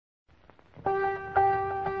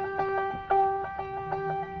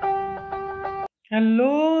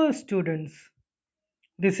Hello, students.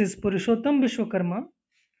 This is Purushottam Vishwakarma,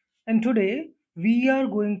 and today we are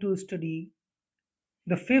going to study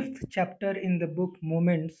the fifth chapter in the book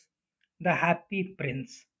Moments, The Happy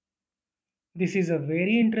Prince. This is a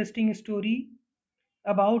very interesting story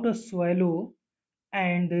about a swallow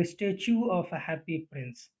and the statue of a happy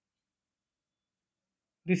prince.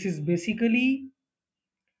 This is basically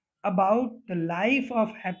about the life of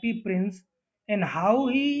happy prince and how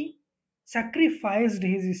he sacrificed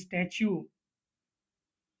his statue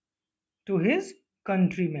to his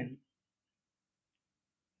countrymen,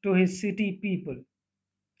 to his city people.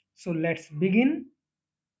 So let's begin.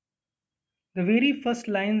 The very first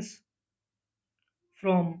lines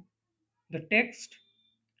from the text.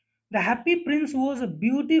 The happy prince was a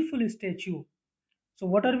beautiful statue. So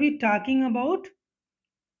what are we talking about?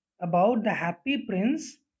 About the happy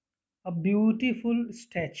prince, a beautiful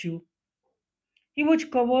statue. He was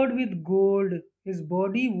covered with gold. His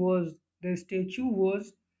body was, the statue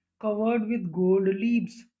was covered with gold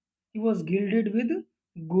leaves. He was gilded with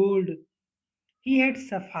gold. He had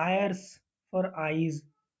sapphires for eyes,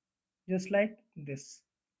 just like this.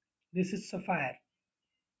 This is sapphire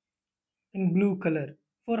in blue color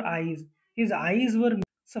for eyes. His eyes were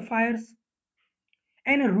sapphires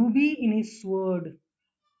and a ruby in his sword,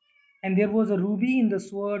 and there was a ruby in the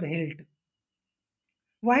sword hilt.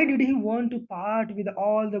 Why did he want to part with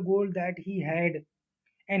all the gold that he had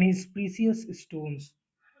and his precious stones?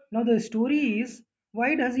 Now the story is,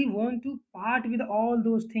 why does he want to part with all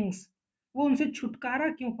those things? वो उनसे छुटकारा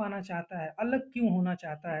क्यों पाना चाहता है, अलग क्यों होना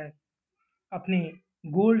चाहता है अपने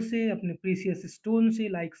गोल्ड से, अपने प्रीसियस स्टोन से,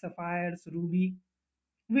 like sapphires, Ruby?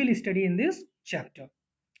 We'll study in this chapter.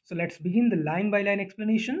 So let's begin the line by line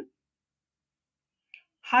explanation.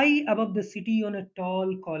 High above the city on a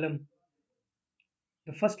tall column.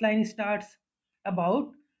 The first line starts about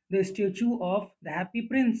the statue of the happy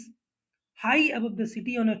prince. High above the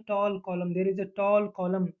city on a tall column, there is a tall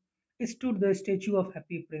column, stood the statue of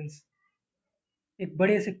happy prince. एक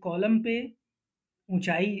बड़े से column पे,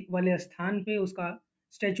 ऊंचाई वाले स्थान पे उसका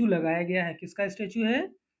statue लगाया गया है. किसका स्टेचू है?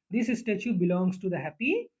 This statue belongs to the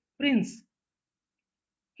happy Prince.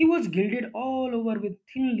 He was gilded all over with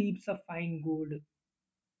thin leaves of fine gold.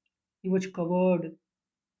 He was covered,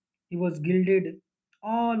 he was gilded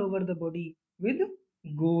all over the body with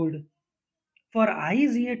gold. For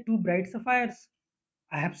eyes, he had two bright sapphires.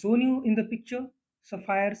 I have shown you in the picture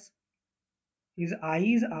sapphires. His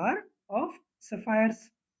eyes are of sapphires.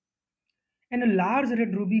 And a large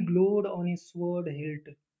red ruby glowed on his sword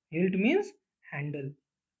hilt. Hilt means handle.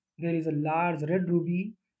 There is a large red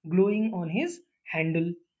ruby glowing on his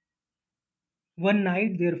handle. One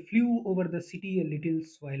night there flew over the city a little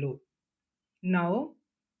swallow. Now,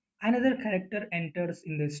 another character enters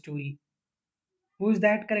in the story. Who is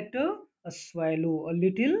that character? A swallow, a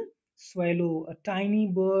little swallow, a tiny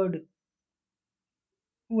bird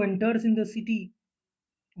who enters in the city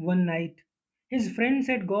one night. His friends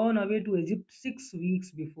had gone away to Egypt 6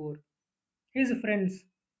 weeks before. His friends,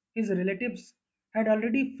 his relatives, had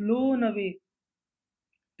already flown away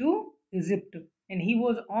to Egypt, and he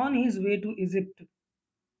was on his way to Egypt.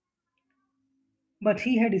 But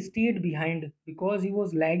he had stayed behind because he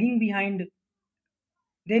was lagging behind.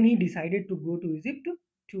 Then he decided to go to Egypt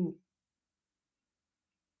too.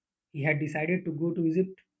 He had decided to go to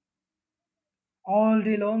Egypt. All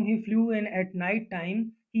day long he flew, and at night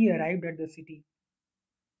time he arrived at the city.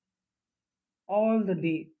 All the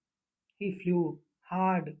day he flew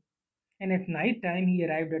hard, and at night time he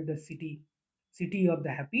arrived at the city, city of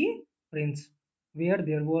the happy prince, where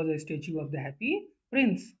there was a statue of the happy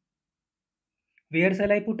prince. Where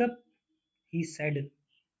shall I put up? He said.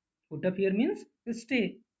 Put up here means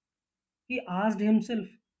stay. He asked himself,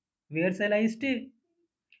 where shall I stay?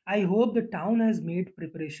 I hope the town has made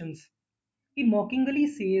preparations. He mockingly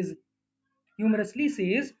says, humorously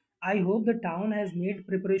says, I hope the town has made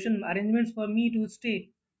preparation arrangements for me to stay.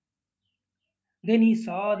 Then he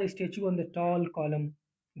saw the statue on the tall column.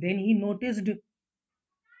 Then he noticed,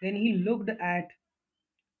 then he looked at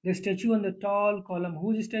the statue on the tall column.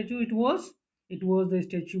 Whose statue it was? It was the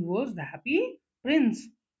statue was the happy prince.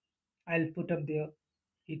 I'll put up there.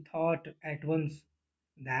 He thought at once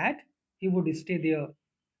that he would stay there.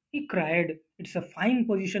 He cried, it's a fine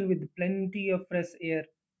position with plenty of fresh air.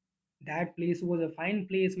 That place was a fine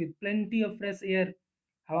place with plenty of fresh air.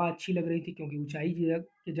 हवा अच्छी लग रही थी क्योंकि ऊंचाई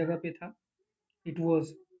की जगह पे था. It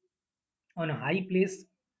was on a high place.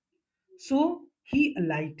 So he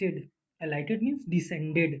alighted. Alighted means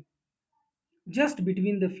descended. Just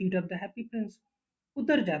between the feet of the happy prince.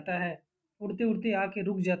 उतर जाता है, उड़ते उड़ते आके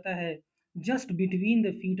रुक जाता है. Just between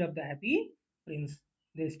the feet of the happy prince,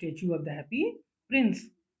 the statue of the happy prince.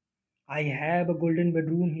 I have a golden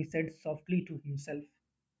bedroom, he said softly to himself.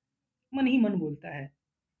 मन ही मन बोलता है,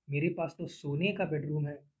 मेरे पास तो सोने का बेडरूम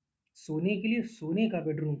है, सोने के लिए सोने का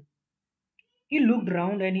bedroom. He looked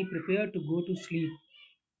round and he prepared to go to sleep.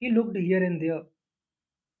 He looked here and there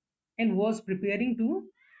and was preparing to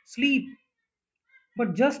sleep.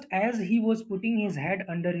 But just as he was putting his head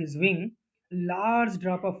under his wing, a large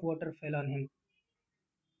drop of water fell on him.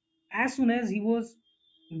 As soon as he was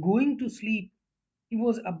going to sleep, he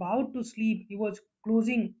was about to sleep, he was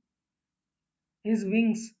closing his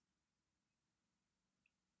wings,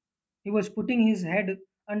 he was putting his head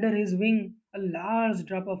under his wing, a large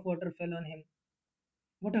drop of water fell on him.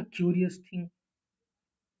 What a curious thing!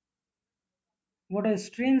 What a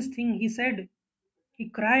strange thing, he said. He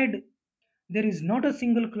cried, there is not a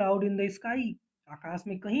single cloud in the sky. आकाश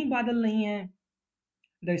में कहीं बादल नहीं है.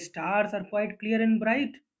 The stars are quite clear and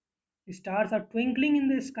bright. The stars are twinkling in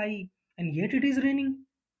the sky, and yet it is raining.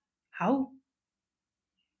 How?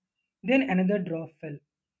 Then another drop fell.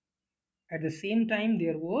 At the same time,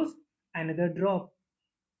 there was another drop.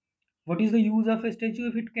 What is the use of a statue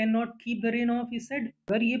if it cannot keep the rain off? He said.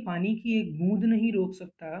 अगर ये पानी की एक बूंद नहीं रोक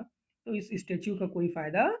सकता, तो इस स्टेच्यू का कोई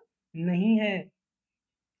फायदा नहीं है.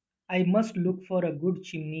 I must look for a good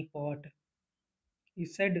chimney pot. He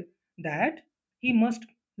said that he must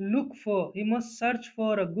search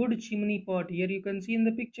for a good chimney pot. Here you can see in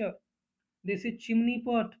the picture. This is chimney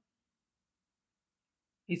pot.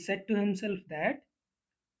 He said to himself that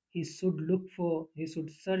he should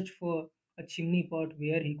search for a chimney pot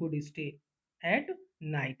where he could stay at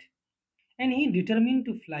night. And he determined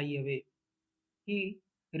to fly away. He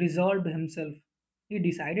resolved himself. He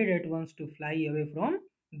decided at once to fly away from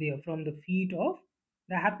there, from the feet of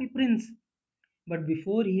the happy prince. But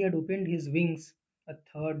before he had opened his wings, a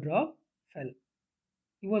third drop fell.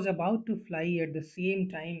 He was about to fly at the same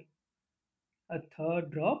time. A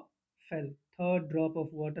third drop fell. Third drop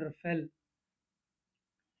of water fell.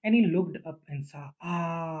 And he looked up and saw,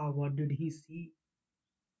 what did he see?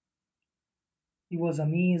 He was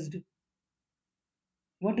amazed.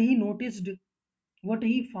 What he noticed, what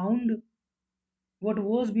he found, what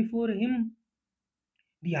was before him.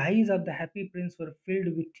 The eyes of the happy prince were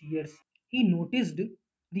filled with tears. He noticed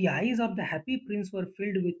the eyes of the happy prince were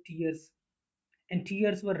filled with tears, and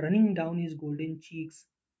tears were running down his golden cheeks,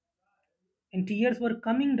 and tears were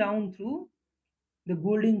coming down through the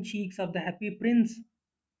golden cheeks of the happy prince.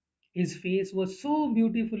 His face was so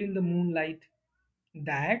beautiful in the moonlight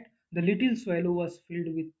that the little swallow was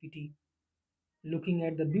filled with pity, looking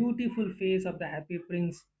at the beautiful face of the happy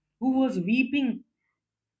prince who was weeping.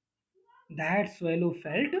 That swallow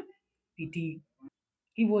felt pity.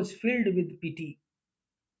 He was filled with pity.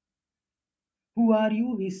 Who are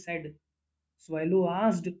you? He said. Swallow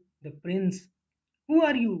asked the prince. Who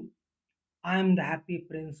are you? I am the happy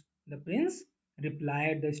prince. The prince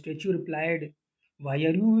replied. The statue replied. Why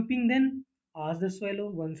are you weeping then? Asked the swallow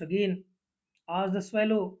once again. Asked the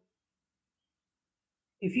swallow.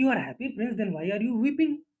 If you are happy prince, then why are you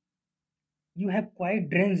weeping? You have quite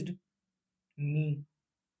drenched me.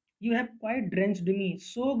 You have quite drenched me,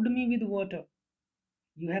 soaked me with water.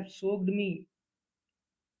 You have soaked me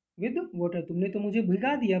with water. तुमने तो मुझे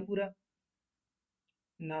भिगा दिया पूरा.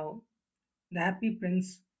 Now, the happy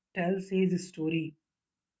prince tells his story.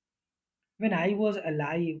 When I was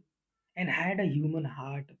alive and had a human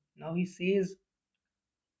heart. Now he says,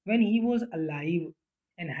 when he was alive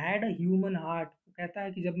and had a human heart. वो कहता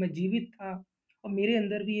है कि जब मैं जीवित था और मेरे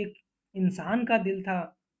अंदर भी एक इंसान का दिल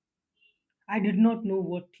था. I did not know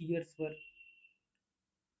what tears were.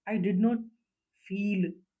 I did not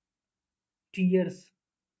feel tears,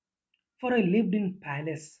 for I lived in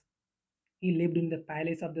palace. He lived in the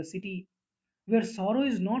palace of the city where sorrow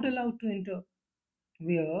is not allowed to enter.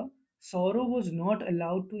 Where sorrow was not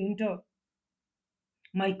allowed to enter.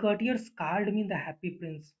 My courtiers called me the happy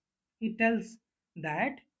prince. He tells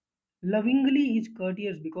that lovingly his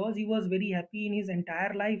courtiers, because he was very happy in his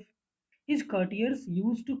entire life, his courtiers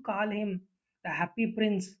used to call him the happy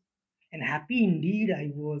prince. And happy indeed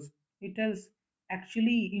I was. He tells,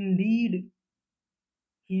 actually, indeed,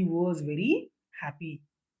 he was very happy.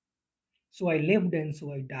 So I lived and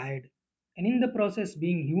so I died. And in the process,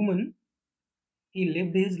 being human, he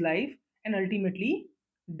lived his life and ultimately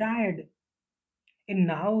died. And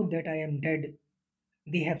now that I am dead,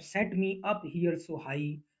 they have set me up here so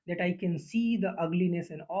high that I can see the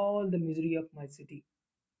ugliness and all the misery of my city.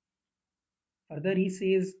 Further, he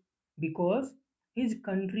says, because his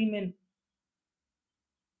countrymen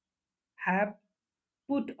have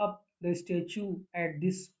put up the statue at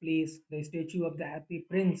this place, the statue of the happy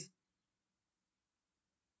prince,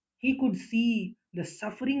 He could see the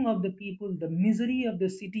suffering of the people, the misery of the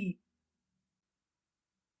city.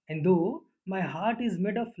 And though my heart is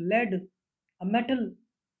made of lead, a metal,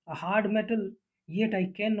 a hard metal, yet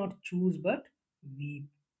I cannot choose but weep.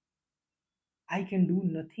 I can do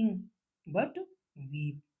nothing but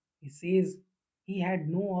weep. He says he had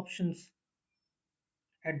no options.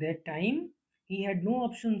 At that time, he had no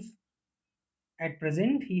options. At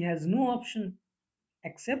present, he has no option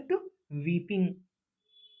except weeping.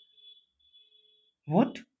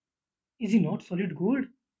 What? Is he not solid gold?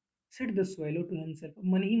 Said the swallow to himself.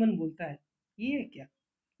 मन ही मन बोलता है, ये क्या?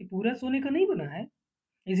 ये पूरा सोने का नहीं बना है?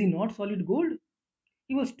 Is he not solid gold?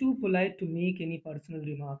 He was too polite to make any personal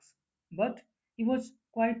remarks, but he was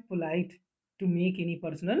quite polite to make any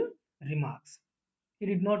personal remarks. He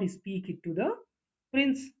did not speak it to the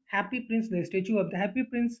prince, happy prince, the statue of the happy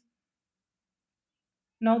prince.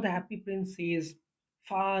 Now the happy prince says,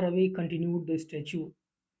 far away, continued the statue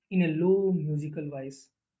in a low musical voice.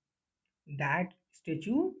 That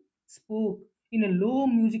statue spoke in a low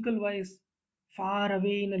musical voice. Far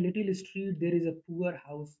away in a little street, there is a poor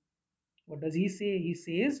house. What does he say? He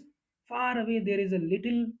says, far away there is a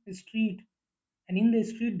little street, and in the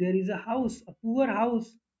street there is a house, a poor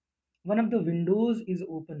house. One of the windows is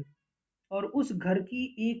open, और उस घर की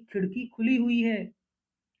एक खिड़की खुली हुई है,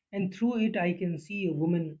 and through it I can see a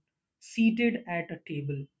woman seated at a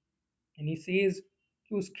table. And he says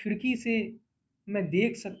कि उस खिड़की से मैं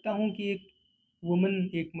देख सकता हूँ कि एक वुमन,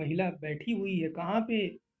 एक महिला बैठी हुई है, कहाँ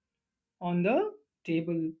पे? On the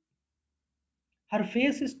table. Her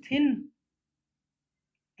face is thin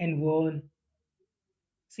and वर्न.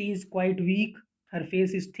 She is quite weak, her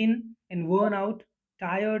face is thin and worn out,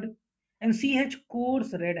 tired, and she has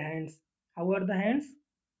coarse red hands. How are the hands?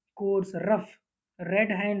 Coarse, rough,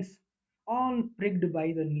 red hands, all pricked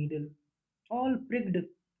by the needle. All pricked.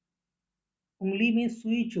 उंगली में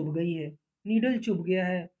सुई चुभ गई है, needle चुभ गया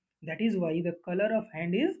है. That is why the color of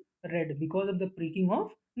hand is red, because of the pricking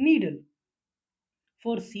of needle.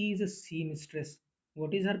 For she is a seamstress.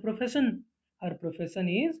 What is her profession? Her profession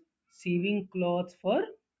is sewing clothes for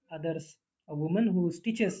others. A woman who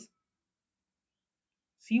stitches,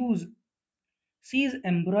 sews. She is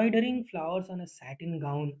embroidering flowers on a satin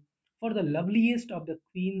gown for the loveliest of the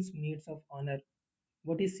queen's maids of honor.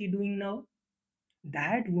 What is she doing now?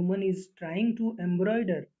 That woman is trying to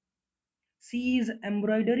embroider. She is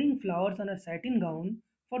embroidering flowers on a satin gown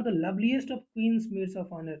for the loveliest of queen's maids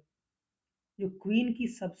of honor. जो queen की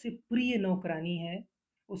सबसे प्रिय नौकरानी है,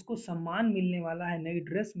 उसको सम्मान मिलने वाला है, नई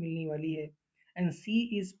ड्रेस मिलने वाली है. And she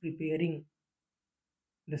is preparing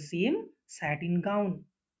the same satin gown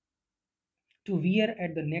to wear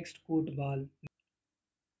at the next court ball.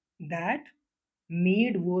 That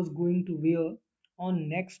maid was going to wear on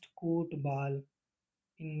next court ball,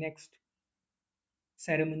 in next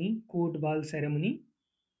ceremony, court ball ceremony,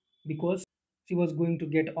 because she was going to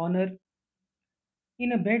get honor.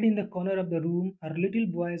 In a bed in the corner of the room, her little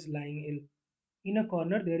boy is lying ill. In a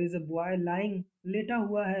corner there is a boy lying, लेटा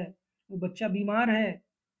हुआ है, वो बच्चा बीमार है.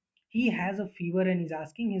 He has a fever and is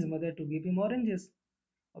asking his mother to give him oranges.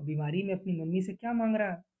 और बीमारी में अपनी मम्मी से क्या मांग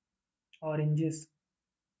रहा है? Oranges.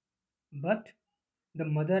 But the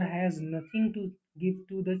mother has nothing to give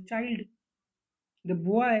to the child. The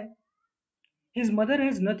boy, his mother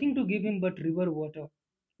has nothing to give him but river water.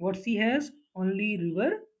 What she has? Only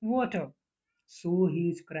river water. So he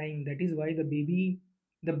is crying. That is why the baby,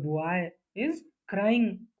 the boy, is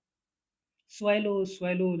crying. Swallow,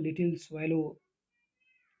 swallow, little swallow,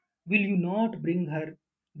 will you not bring her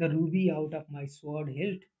the ruby out of my sword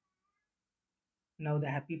hilt? Now the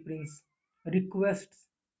happy prince requests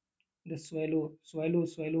the swallow, swallow,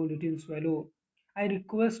 swallow, little swallow, I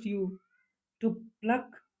request you to pluck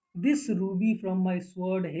this ruby from my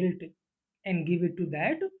sword hilt and give it to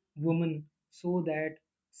that woman so that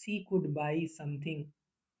she could buy something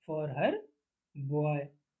for her boy,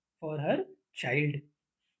 for her child.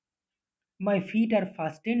 My feet are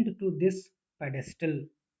fastened to this pedestal,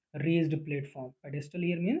 raised platform. Pedestal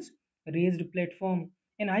here means raised platform,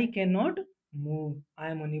 and I cannot move. I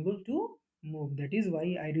am unable to move. That is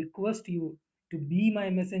why I request you to be my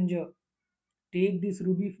messenger. Take this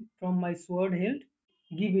ruby from my sword hilt,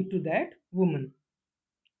 give it to that woman.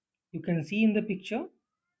 You can see in the picture,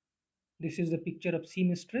 this is the picture of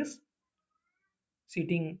seamstress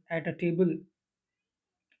sitting at a table,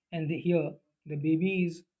 and here the baby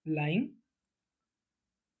is lying.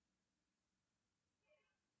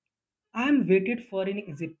 I am waited for in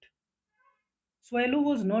Egypt. Swallow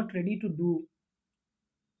was not ready to do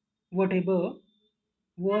whatever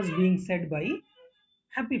was being said by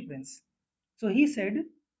Happy Prince. So he said,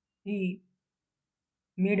 he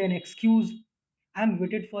made an excuse. I'm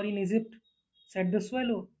waited for in Egypt, said the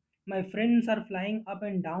swallow. My friends are flying up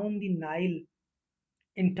and down the Nile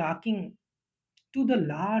and talking to the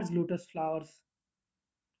large lotus flowers.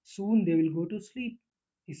 Soon they will go to sleep.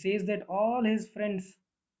 He says that all his friends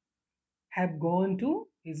have gone to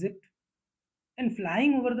Egypt and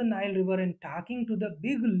flying over the Nile River and talking to the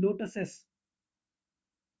big lotuses.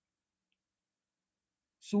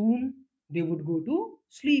 Soon they would go to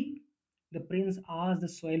sleep. The prince asked the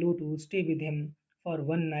swallow to stay with him for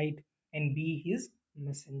one night and be his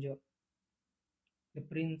messenger. The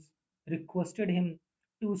prince requested him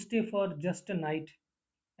to stay for just a night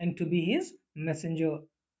and to be his messenger.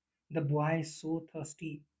 The boy so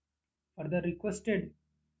thirsty further requested.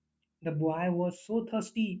 The boy was so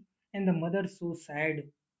thirsty and the mother so sad.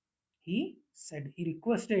 He said, he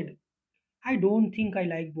requested. I don't think I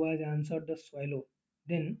like boys, answered the swallow.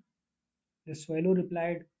 Then the swallow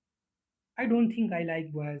replied, I don't think I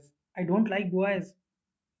like boys. I don't like boys.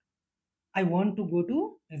 I want to go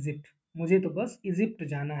to Egypt. मुझे तो बस Egypt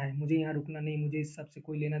जाना है, मुझे यहाँ रुकना नहीं, मुझे इस सब से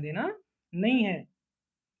कोई लेना देना नहीं है.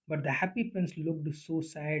 But the happy prince looked so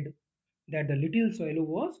sad that the little swallow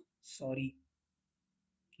was sorry.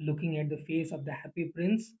 Looking at the face of the happy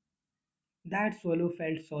prince, that swallow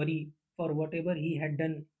felt sorry for whatever he had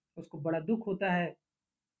done. उसको बड़ा दुख होता है.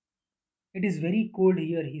 It is very cold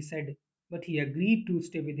here, he said, but he agreed to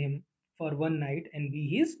stay with him for one night and be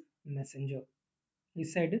his messenger. He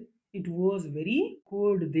said it was very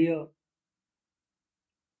cold there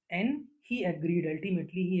and he agreed.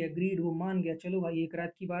 Ultimately, he agreed. वो मान गया, चलो भाई एक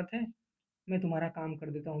रात की बात है, मैं तुम्हारा काम कर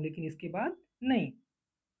देता हूँ, लेकिन इसके बाद नहीं.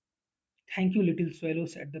 Thank you, little swallow,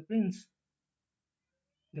 said the prince.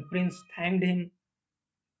 The prince thanked him.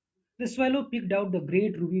 The swallow picked out the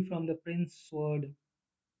great ruby from the prince's sword.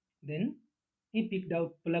 Then he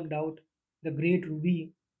plucked out the great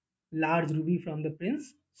ruby, large ruby from the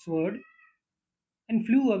prince's sword, and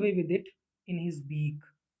flew away with it in his beak.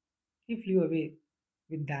 He flew away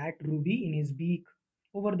with that ruby in his beak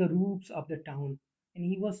over the roofs of the town, and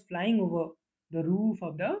he was flying over the roof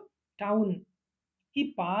of the town.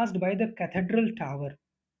 He passed by the cathedral tower,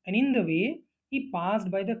 and in the way he passed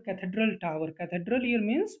by the cathedral tower. Cathedral here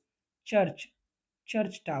means church,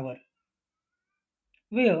 church tower,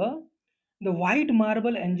 where the white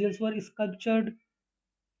marble angels were sculptured.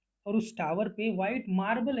 और उस tower पे white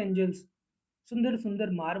marble angels, सुंदर सुंदर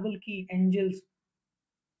marble की angels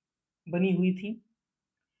बनी हुई थी.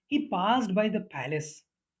 He passed by the palace.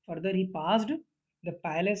 Further, he passed the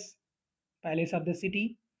palace of the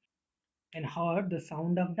city, and heard the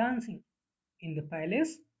sound of dancing. In the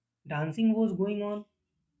palace, dancing was going on,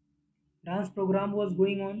 dance program was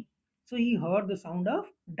going on. So he heard the sound of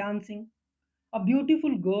dancing. A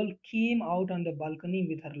beautiful girl came out on the balcony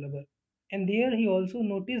with her lover, and there he also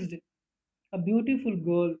noticed a beautiful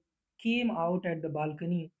girl came out at the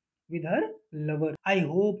balcony with her lover. I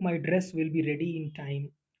hope my dress will be ready in time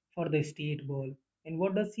for the state ball. And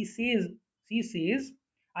what does she says? She says,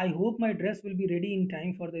 I hope my dress will be ready in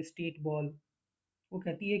time for the state ball. वो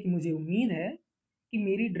कहती है कि मुझे उम्मीद है कि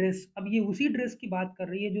मेरी dress, अब ये उसी ड्रेस की बात कर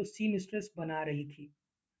रही है जो सी मिस्ट्रेस बना रही थी.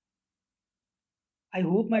 I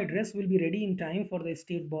hope my dress will be ready in time for the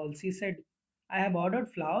state ball. She said, I have ordered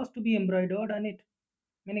flowers to be embroidered on it.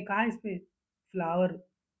 मैंने कहा इस पे फ्लावर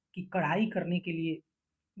की कढ़ाई करने के लिए.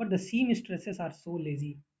 But the C मिस्ट्रेसेस are so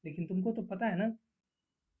lazy. लेकिन तुमको तो पता है ना,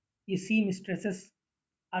 ये सी मिस्ट्रेसेस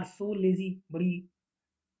आर सो लेजी, बड़ी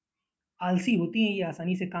आलसी होती हैं, ये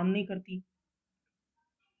आसानी से काम नहीं करती.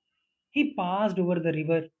 He passed over the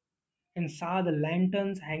river and saw the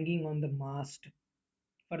lanterns hanging on the mast.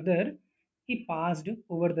 Further, he passed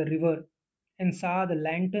over the river and saw the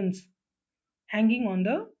lanterns hanging on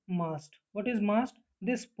the mast. What is mast?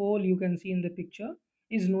 This pole you can see in the picture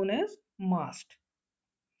is known as mast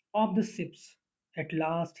of the ships. At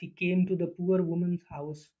last he came to the poor woman's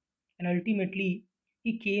house, and ultimately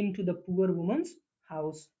he came to the poor woman's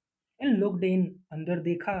house and looked in. अंदर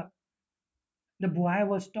देखा. The boy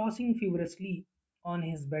was tossing feverishly on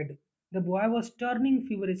his bed. The boy was turning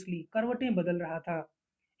feverishly. करवटें बदल रहा था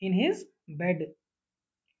in his bed,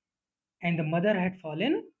 and the mother had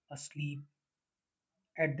fallen asleep.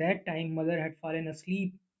 At that time, mother had fallen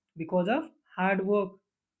asleep because of hard work.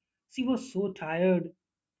 She was so tired.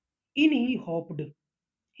 In he hopped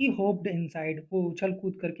inside. वो उछल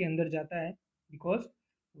कूद करके अंदर जाता है because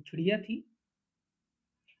वो चिड़िया थी,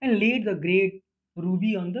 and laid the great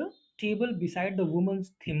ruby on the table beside the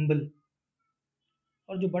woman's thimble.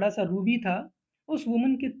 और जो बड़ा सा रूबी था उस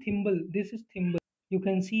वुमन के thimble, this is thimble, you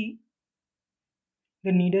can see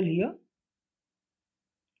the needle here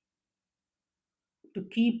to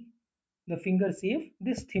keep the finger safe.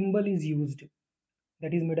 This thimble is used,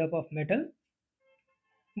 that is made up of metal,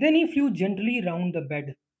 Then he flew gently round the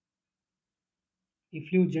bed. He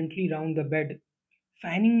flew gently round the bed,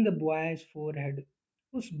 fanning the boy's forehead.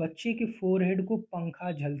 उस बच्चे के forehead को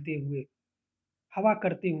पंखा झलते हुए, हवा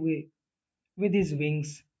करते हुए, with his wings,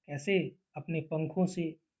 कैसे, अपने पंखों से.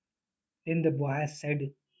 Then the boy said,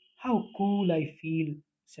 "How cool I feel,"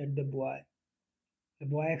 said the boy. The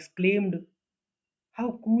boy exclaimed how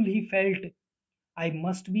cool he felt. I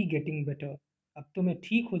must be getting better. अब तो मैं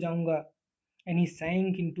ठीक हो जाऊंगा. And he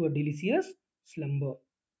sank into a delicious slumber.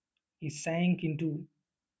 He sank into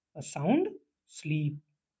a sound sleep.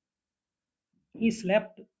 He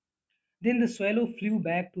slept. Then the swallow flew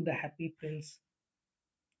back to the happy prince.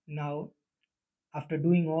 Now, after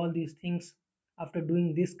doing all these things, after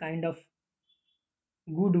doing this kind of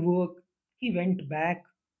good work, he went back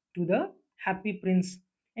to the happy prince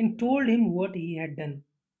and told him what he had done.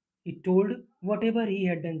 He told whatever he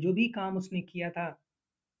had done, जो भी काम उसने किया था,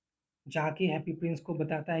 जाके happy Prince को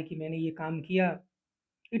बताता है कि मैंने ये काम किया.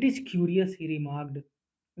 It is curious he remarked,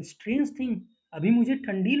 strange thing, अभी मुझे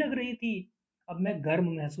ठंडी लग रही थी, अब मैं गर्म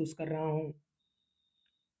महसूस कर रहा हूँ.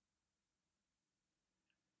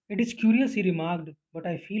 It is curious he remarked but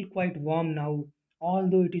I feel quite warm now all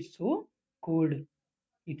दो इट इज सो कोल्ड.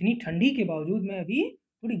 इतनी ठंडी के बावजूद मैं अभी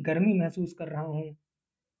थोड़ी गर्मी महसूस कर रहा हूँ.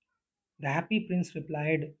 The happy Prince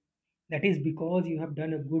replied, that is because you have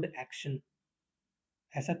done a good action.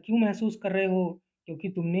 ऐसा क्यों महसूस कर रहे हो? क्योंकि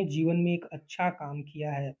तुमने जीवन में एक अच्छा काम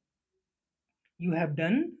किया है. You have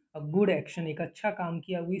done a good action, एक अच्छा काम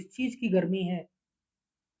किया, वो इस चीज की गर्मी है.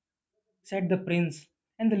 said the prince,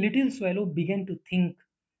 and the little swallow began to think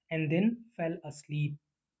and then fell asleep.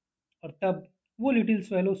 और तब वो लिटिल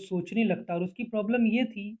swallow सोचने लगता, और उसकी प्रॉब्लम ये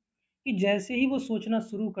थी कि जैसे ही वो सोचना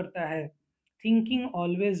शुरू करता है, thinking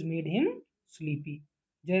always made him sleepy.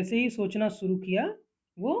 जैसे ही सोचना शुरू किया,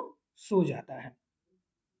 वो सो जाता है.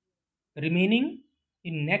 Remaining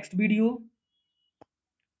in next video.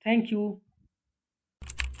 Thank you.